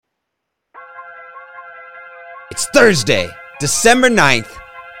It's Thursday, December 9th.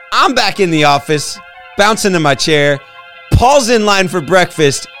 I'm back in the office, bouncing in my chair. Paul's in line for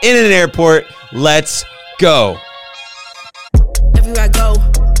breakfast in an airport. Let's go. Everywhere I go,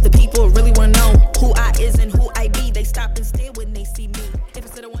 the people really want to know who I is and who I be. They stop and stare when they see me. If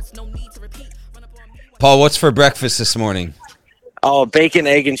it's once, no need to repeat. Run up on me. Paul, what's for breakfast this morning? Oh, bacon,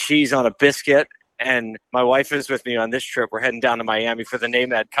 egg, and cheese on a biscuit. And my wife is with me on this trip. We're heading down to Miami for the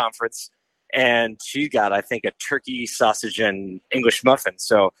NAMAD conference. And she got, I think, a turkey, sausage, and English muffin.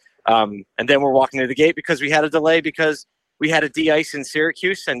 So, and then we're walking to the gate because we had a delay because we had a de-ice in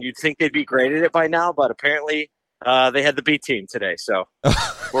Syracuse. And you'd think they'd be great at it by now. But apparently they had the B team today. So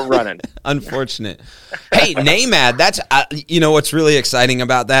we're running. Unfortunate. Hey, NAMAD, that's, what's really exciting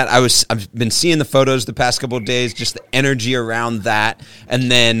about that? I've been seeing the photos the past couple of days, just the energy around that. And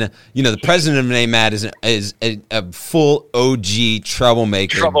then, the president of NAMAD is a full OG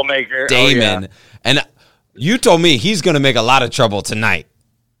troublemaker. Damon. Oh, yeah. And you told me he's going to make a lot of trouble tonight.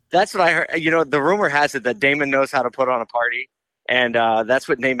 That's what I heard. The rumor has it that Damon knows how to put on a party. And that's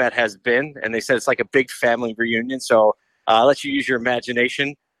what NAMAD has been. And they said it's like a big family reunion. So I'll let you use your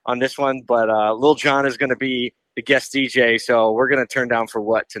imagination on this one. But Lil Jon is going to be the guest DJ. So we're going to turn down for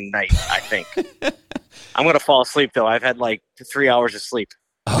what tonight, I think. I'm going to fall asleep, though. I've had like 3 hours of sleep.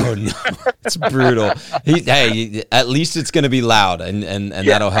 Oh, no. It's brutal. Hey, at least it's going to be loud, and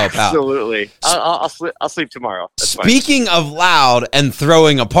that'll help out. Absolutely. I'll sleep tomorrow. That's Speaking of loud and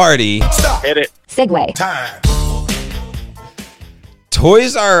throwing a party. Stop. Hit it. Segue. Time.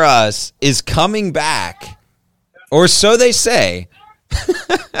 Toys R Us is coming back, or so they say.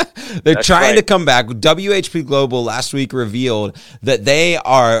 They're trying to come back. WHP Global last week revealed that they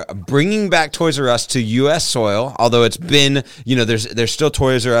are bringing back Toys R Us to U.S. soil, although it's been, there's still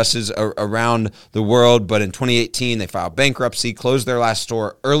Toys R Us's around the world, but in 2018, they filed bankruptcy, closed their last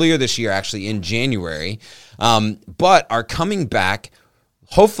store earlier this year, actually in January, but are coming back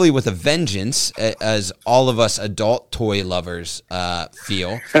hopefully with a vengeance, as all of us adult toy lovers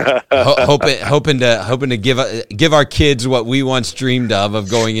feel. Hoping to give our kids what we once dreamed of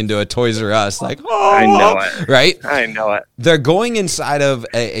going into a Toys R Us. Like, oh, I know it. Right? I know it. They're going inside of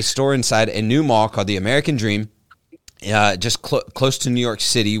a store inside a new mall called the American Dream, just close to New York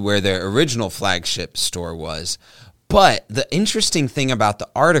City, where their original flagship store was. But the interesting thing about the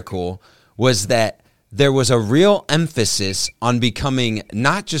article was that there was a real emphasis on becoming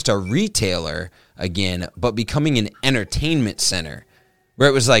not just a retailer again, but becoming an entertainment center, where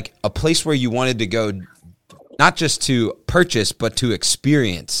it was like a place where you wanted to go not just to purchase, but to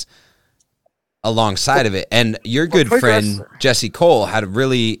experience alongside of it. And your good friend, Jesse Cole, had a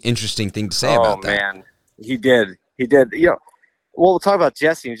really interesting thing to say about that. Oh, man. He did. We'll talk about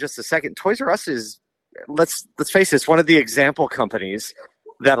Jesse in just a second. Toys R Us is, let's face it, it's one of the example companies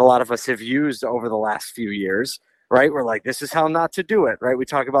that a lot of us have used over the last few years, right? We're like, this is how not to do it, right? We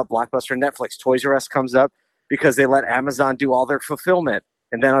talk about Blockbuster, Netflix. Toys R Us comes up because they let Amazon do all their fulfillment.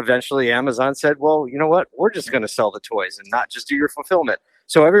 And then eventually Amazon said, well, you know what? We're just going to sell the toys and not just do your fulfillment.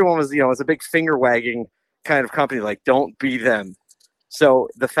 So everyone was, it was a big finger wagging kind of company, like, don't be them. So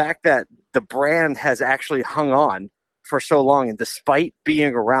the fact that the brand has actually hung on for so long, and despite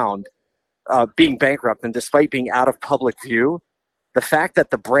being around, being bankrupt, and despite being out of public view, the fact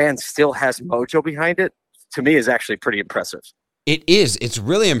that the brand still has mojo behind it, to me, is actually pretty impressive. It is. It's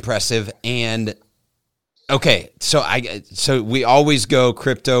really impressive. And okay, so we always go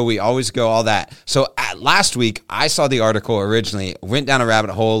crypto. We always go all that. So last week, I saw the article originally, went down a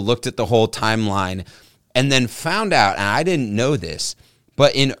rabbit hole, looked at the whole timeline, and then found out, and I didn't know this,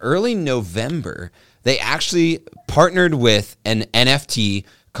 but in early November, they actually partnered with an NFT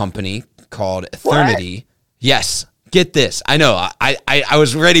company called Eternity. What? Yes. Get this. I know. I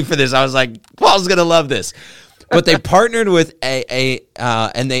was ready for this. I was like, Paul's going to love this. But they partnered with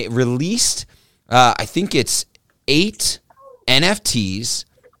and they released, I think it's 8 NFTs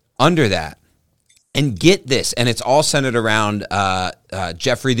under that. And get this. And it's all centered around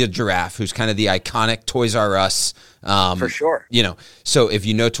Jeffrey the Giraffe, who's kind of the iconic Toys R Us. For sure. So if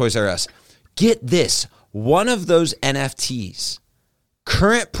you know Toys R Us, get this. One of those NFTs,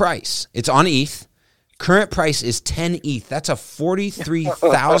 current price, it's on ETH. Current price is 10 ETH. That's a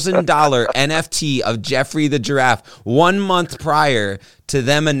 $43,000 NFT of Jeffrey the Giraffe 1 month prior to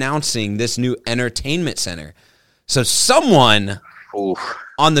them announcing this new entertainment center. So someone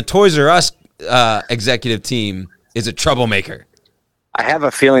on the Toys R Us executive team is a troublemaker. I have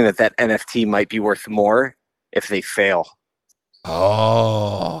a feeling that NFT might be worth more if they fail.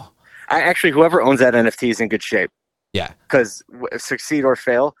 Oh. Whoever owns that NFT is in good shape. Yeah. Because succeed or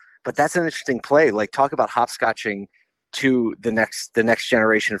fail. But that's an interesting play. Like, talk about hopscotching to the next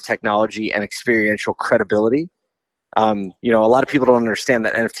generation of technology and experiential credibility. You know, a lot of people don't understand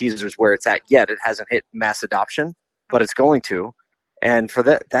that NFTs is where it's at yet. It hasn't hit mass adoption, but it's going to. And for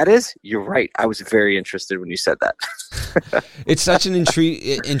you're right. I was very interested when you said that. It's such an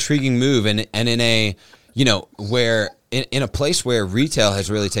intriguing move, and in a, you know, where in a place where retail has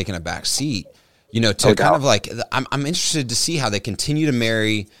really taken a back seat, you know, to kind of like, I'm interested to see how they continue to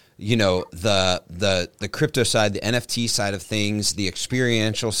marry, you know, the crypto side, the NFT side of things, the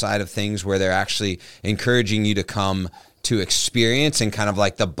experiential side of things, where they're actually encouraging you to come to experience, and kind of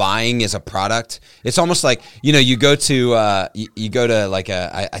like the buying is a product. It's almost like, you know, you go to you go to like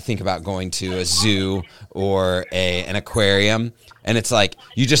I think about going to a zoo or an aquarium, and it's like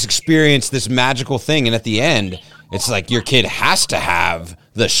you just experience this magical thing, and at the end it's like your kid has to have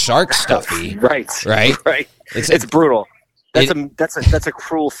the shark stuffy. right. It's brutal. That's a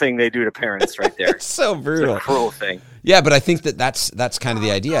cruel thing they do to parents right there. It's so brutal. It's a cruel thing. Yeah, but I think that's kind of the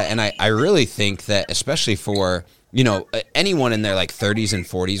idea, and I really think that, especially for, you know, anyone in their like 30s and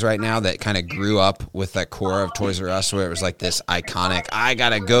 40s right now that kind of grew up with that core of Toys R Us, where it was like this iconic, I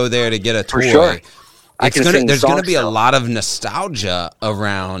gotta go there to get a toy. For sure. There's gonna be a lot of nostalgia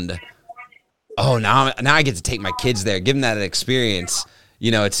around. Oh, now I get to take my kids there, give them that experience.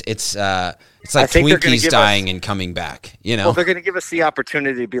 You know, it's like Twinkies dying and coming back, you know? Well, they're going to give us the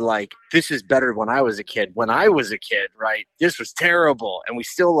opportunity to be like, this is better when I was a kid. When I was a kid, right, this was terrible, and we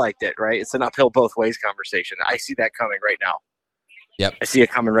still liked it, right? It's an uphill both ways conversation. I see that coming right now. Yep. I see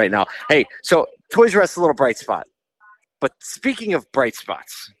it coming right now. Hey, so Toys R Us is a little bright spot. But speaking of bright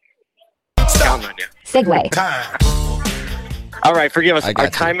spots, down on you. Segue. All right, forgive us. Our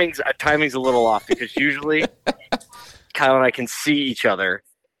timing's a little off, because usually Kyle and I can see each other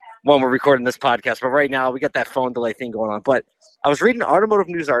when we're recording this podcast. But right now, we got that phone delay thing going on. But I was reading an automotive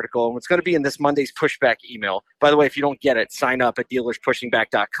news article, and it's going to be in this Monday's pushback email. By the way, if you don't get it, sign up at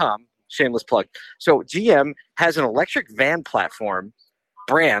dealerspushingback.com. Shameless plug. So GM has an electric van platform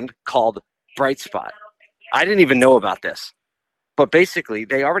brand called Bright Spot. I didn't even know about this. But basically,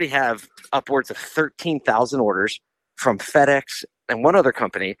 they already have upwards of 13,000 orders from FedEx and one other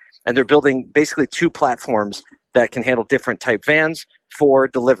company, and they're building basically two platforms that can handle different type vans for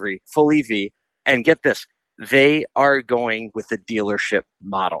delivery, full EV. And get this, they are going with the dealership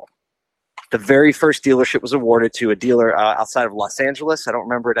model. The very first dealership was awarded to a dealer outside of Los Angeles. I don't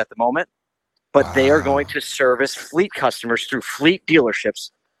remember it at the moment, but They are going to service fleet customers through fleet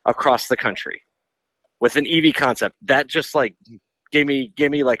dealerships across the country with an EV concept. That just like gave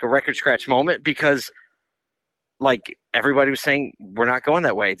me like a record scratch moment, because like everybody was saying, we're not going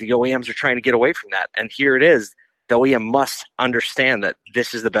that way. The OEMs are trying to get away from that. And here it is. The OEM must understand that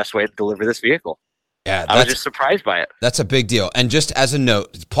this is the best way to deliver this vehicle. Yeah, I was just surprised by it. That's a big deal. And just as a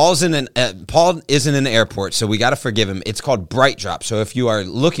note, Paul isn't in an airport, so we got to forgive him. It's called Bright Drop. So if you are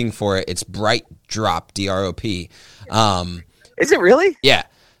looking for it, it's Bright Drop, DROP. Is it really? Yeah.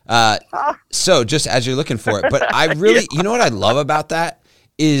 So just as you're looking for it, but I really, you know what I love about that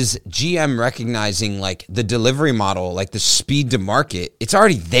is GM recognizing like the delivery model, like the speed to market. It's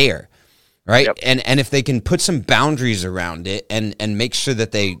already there. Right. Yep. And if they can put some boundaries around it and make sure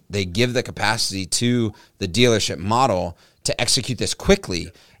that they give the capacity to the dealership model to execute this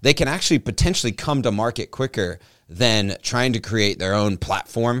quickly, they can actually potentially come to market quicker than trying to create their own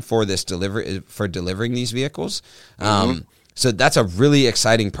platform for this delivering these vehicles. Mm-hmm. So that's a really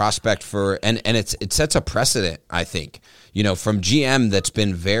exciting prospect and it sets a precedent, I think, you know, from GM that's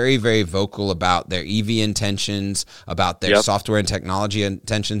been very, very vocal about their EV intentions, about their software and technology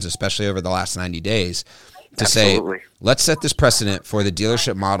intentions, especially over the last 90 days, to say, let's set this precedent for the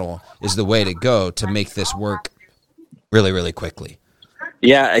dealership model is the way to go to make this work really, really quickly.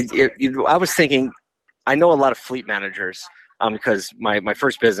 Yeah, I was thinking, I know a lot of fleet managers. Because my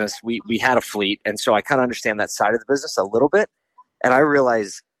first business, we had a fleet, and so I kind of understand that side of the business a little bit. And I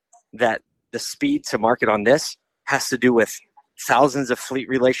realize that the speed to market on this has to do with thousands of fleet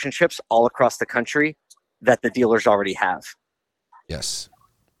relationships all across the country that the dealers already have. Yes.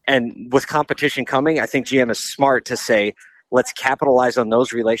 And with competition coming, I think GM is smart to say, let's capitalize on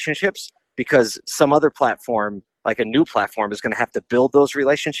those relationships, because some other platform, like a new platform, is going to have to build those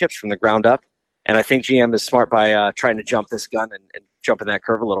relationships from the ground up. And I think GM is smart by trying to jump this gun and jump in that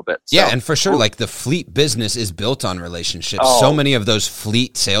curve a little bit. So, yeah, and for sure, like the fleet business is built on relationships. So many of those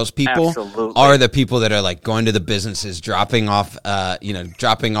fleet salespeople are the people that are like going to the businesses, dropping off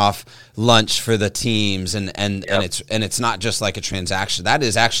lunch for the teams, and it's not just like a transaction. That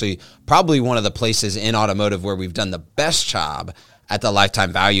is actually probably one of the places in automotive where we've done the best job at the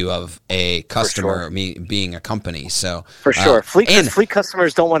lifetime value of a customer, being a company. So for sure, fleet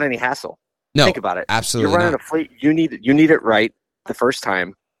customers don't want any hassle. No, think about it. Absolutely, you're running a fleet. You need it right the first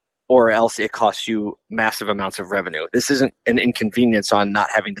time, or else it costs you massive amounts of revenue. This isn't an inconvenience on not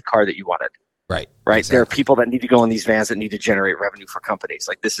having the car that you wanted. Right. Exactly. There are people that need to go in these vans that need to generate revenue for companies.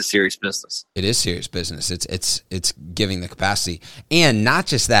 Like, this is serious business. It is serious business. It's giving the capacity. And not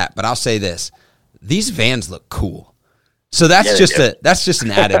just that, but I'll say this. These vans look cool. So that's just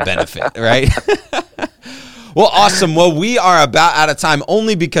an added benefit, right? Well, awesome. Well, we are about out of time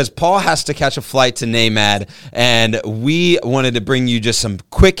only because Paul has to catch a flight to NAMAD, and we wanted to bring you just some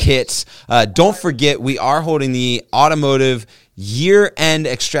quick hits. Don't forget, we are holding the automotive year-end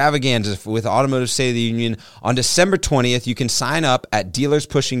extravaganza with Automotive State of the Union on December 20th. You can sign up at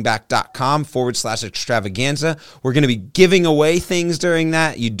dealerspushingback.com/extravaganza. We're going to be giving away things during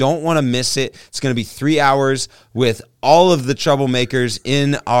that. You don't want to miss it. It's going to be 3 hours with all of the troublemakers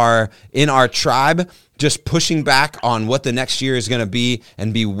in our tribe, just pushing back on what the next year is going to be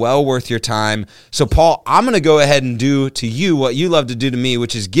and be well worth your time. So, Paul, I'm going to go ahead and do to you what you love to do to me,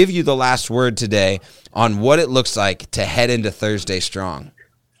 which is give you the last word today on what it looks like to head into Thursday strong.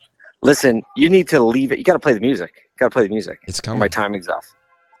 Listen, you need to leave it. You got to play the music. It's coming. My timing's off.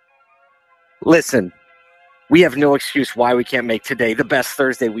 Listen, we have no excuse why we can't make today the best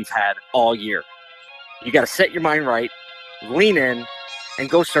Thursday we've had all year. You got to set your mind right, lean in, and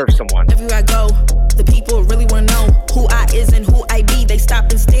go serve someone. Everywhere I go, the people really want to know who I is and who I be. They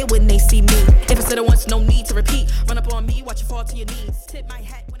stop and stare when they see me. If it's said it once, no need to repeat. Run up on me, watch you fall to your knees. Tip my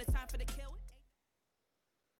hat when it's